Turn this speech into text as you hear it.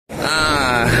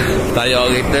Tayar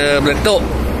kita meletup.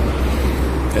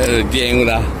 Jeng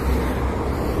dah.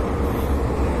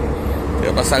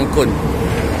 Dia pasang kun.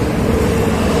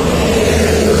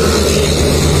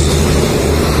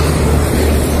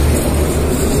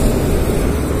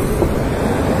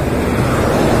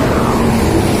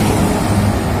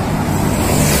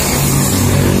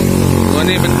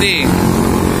 Ni penting.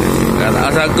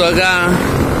 Kalau sangkut kan,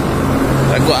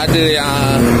 takut ada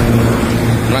yang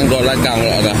melanggar belakang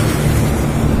pula dah.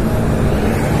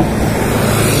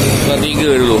 Kelas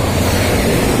 3 dulu.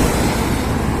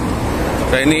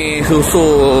 Saya ni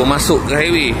susur masuk ke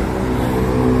highway.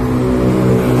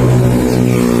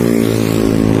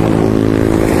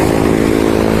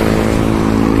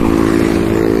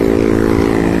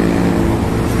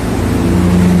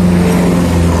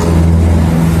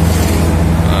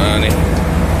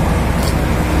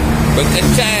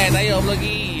 Berkecai tayar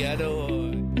lagi. Aduh.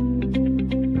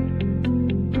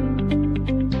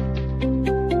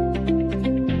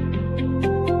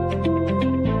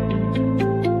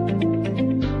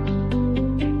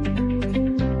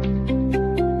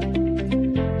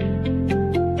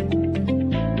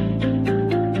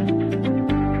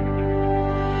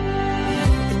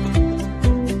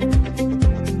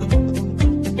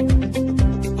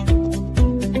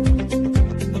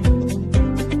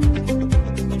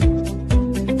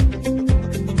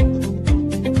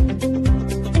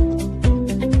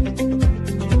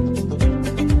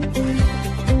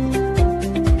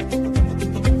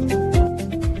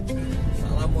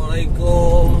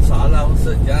 Salam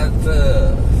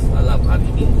sejahtera. Salam hari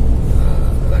Minggu.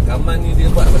 Rakaman ni dia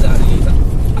buat pada hari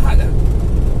Ahad dah.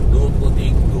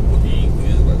 23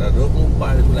 pada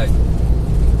 24 bulan.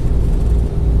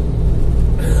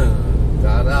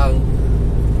 Sekarang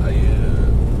saya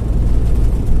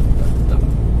tak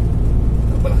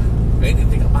apalah. Hari ni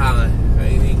tengok Pahang.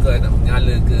 Hari ni kau nak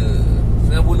menyala ke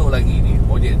 90 lagi ni.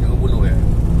 Projek 90 ya.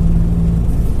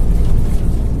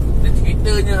 Dan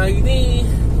ceritanya hari ni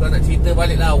kalau nak cerita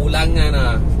balik lah, ulangan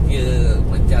lah. Dia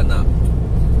macam nak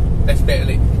flashback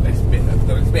balik. Flashback lah,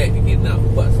 bukan flashback. Dia nak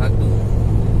buat satu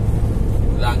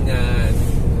ulangan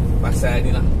pasal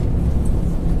ni lah,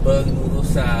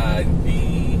 pengurusan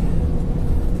di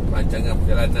rancangan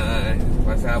perjalanan.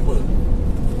 Pasal apa?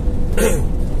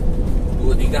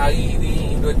 2-3 hari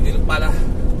ni, 2-3 lepas lah,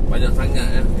 banyak sangat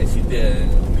lah accident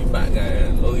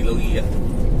melibatkan lori-lori lah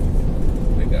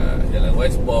dekat jalan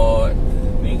Westport.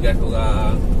 Meninggal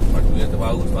korang. Lepas tu yang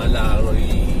terbaru semalam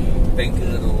lori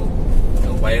tanker tu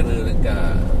yang viral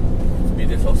dekat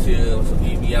media sosial, masuk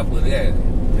TV apa tu kan,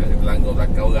 yang terlanggar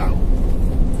belakang orang.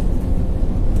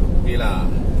 Ok lah.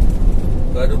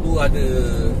 Kalau dulu ada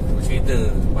bercerita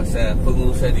pasal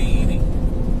pengurusan diri ni.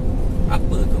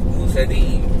 Apa tu pengurusan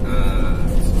diri?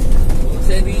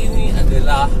 Pengurusan diri ni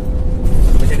adalah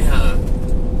macam ni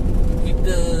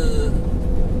kita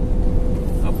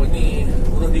apa ni,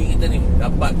 urus diri kita ni,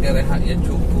 dapatkan rehat yang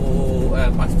cukup,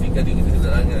 pastikan diri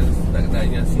kita dalam keadaan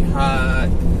yang sihat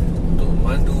untuk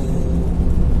memandu.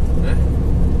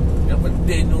 Yang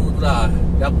penting tu lah,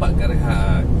 dapatkan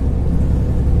rehat.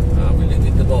 Bila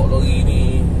kita bawa lori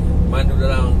ni, mandu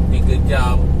dalam 3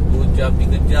 jam, 2 jam,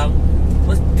 3 jam,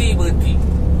 mesti berhenti.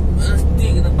 Mesti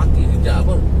kena parking sekejap.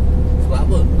 Apa? Sebab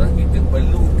apa? Sebab kita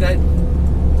perlukan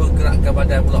pergerakan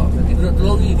badan pula. Kalau kita duduk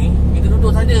lori ni, kita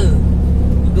duduk saja,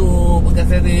 duduk pegang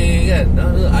steering kan.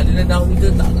 Ada dah kita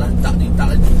tak lantak ni, tak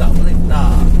boleh,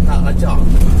 tak ajar.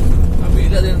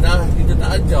 Bila dah kita tak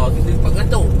ajar, kita dapat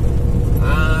mengantuk.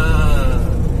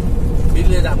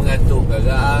 Bila dah mengantuk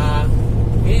garang,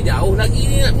 jauh lagi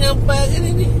ni nak menyampai ke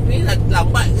ni dah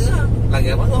lambat ke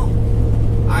langgar marah.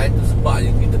 Itu sebabnya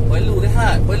kita perlu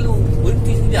rehat, perlu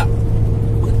berhenti sekejap.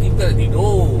 Berhenti bukan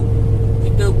tidur.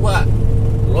 Kita buat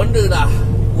ronda dah,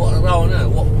 walk around lah,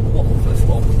 walk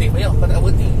putih payah kau tak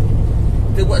berhenti.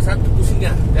 Kita buat satu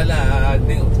pusingan jalan,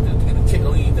 tengok kita check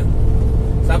lori kita.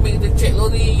 Sambil kita check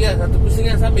lori kan, satu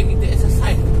pusingan sambil kita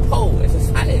exercise.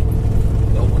 Exercise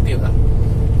kau putih lah.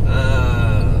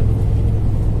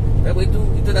 Lepas itu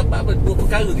kita dapat apa? 2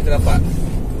 perkara kita dapat.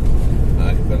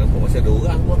 Kita nampak masih ada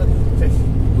orang pun tadi.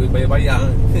 Boleh bayar-bayar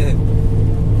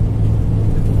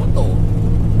motor.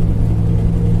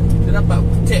 Kita dapat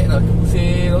check lah, kita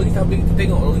pusing lori sambil kita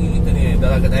tengok lori kita ni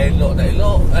dalam keadaan elok tak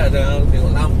elok,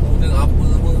 tengok lampu, tengok apa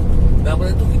semua. Dan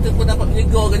pada tu kita pun dapat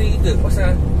menyegarkan diri kita. Pasal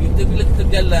kita bila kita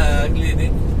berjalan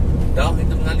keliling, dah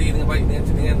kita mengalir dengan baik,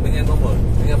 dengan normal,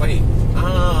 dengan baik.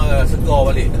 Segar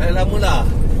balik. Tak ada lama lah,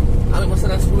 ambil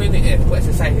masa dalam 10 minit buat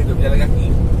exercise tu, berjalan kaki.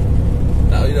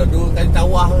 Tak boleh dah, 2 kali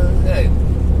tawah kan.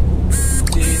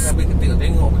 Sambil kita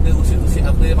tengok benda usik-usik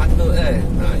apa yang patut kan.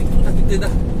 Itu dah kita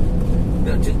dah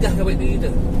nak cegahkan baik diri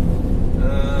kita.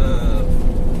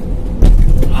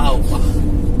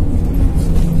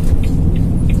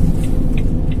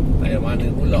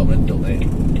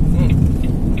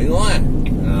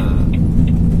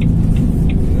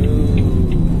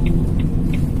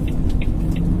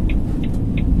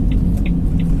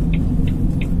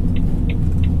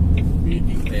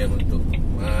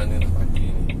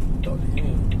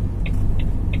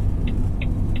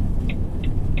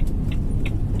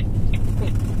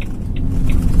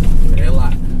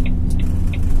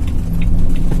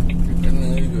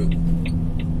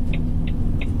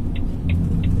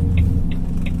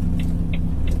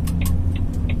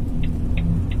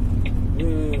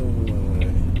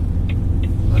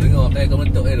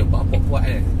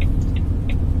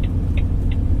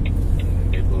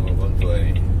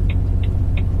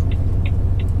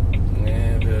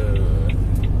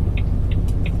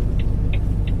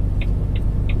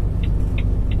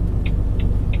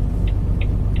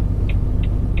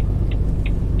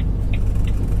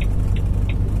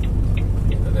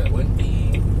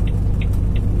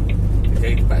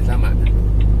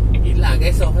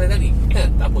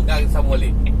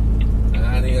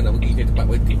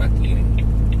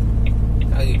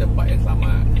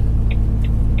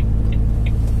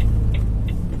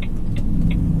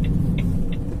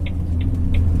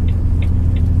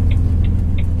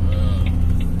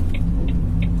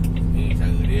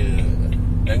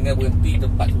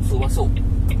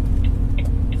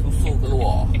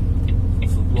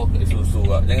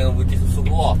 jangan berhenti susu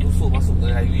keluar, susu masuk ke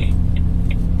highway.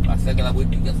 Pasal kalau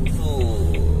berhenti kat susu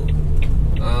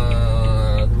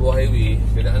keluar highway,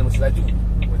 kenderaan mesti laju.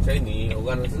 Macam ni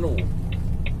orang dah slow.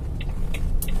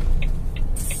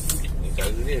 Ni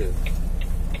cara dia.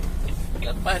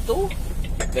 Lepas tu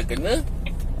kita kena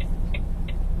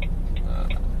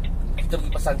kita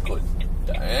pergi pasang kod.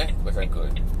 Tak pasang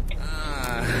kod.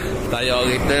 Tayar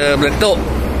kita meletup.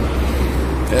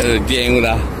 Geng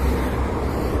dah.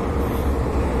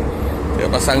 Kita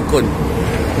pasang kon.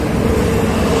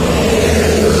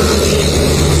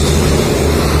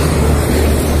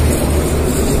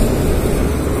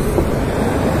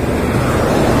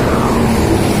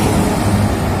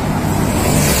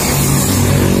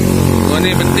 Kon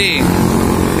ni penting.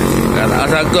 Kalau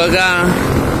takut kan,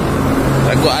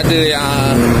 takut ada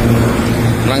yang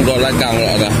melanggar belakang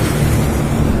pula dah.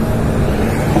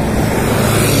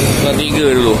 Kelas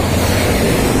 3 dulu.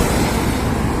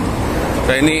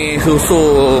 Saya ni susu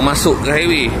masuk ke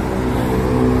highway.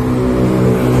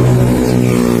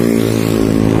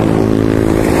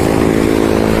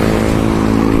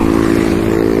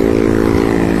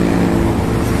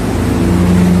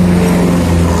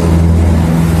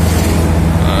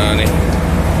 Ni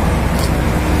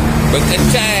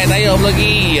berkecai tayar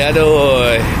lagi.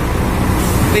 Aduh.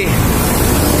 Ni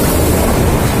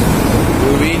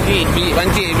biji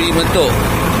pancit, biji bentuk.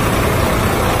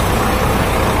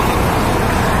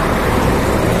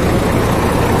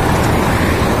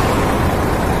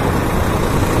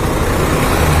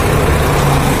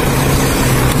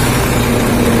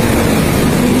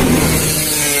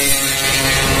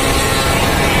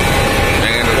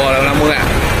 Jangan keluar lama-lama kan.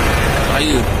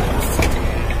 Bahaya.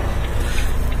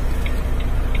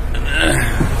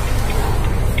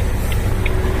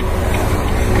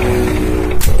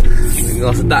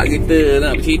 Tengok sedap kita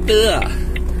nak bercerita lah.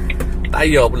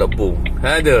 Tayar pula bung.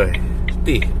 Aduh.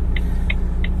 Letih.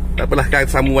 Tak apalah, kan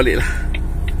sambung balik lah.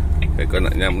 Kau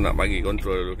nak bagi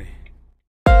kontrol dulu ni.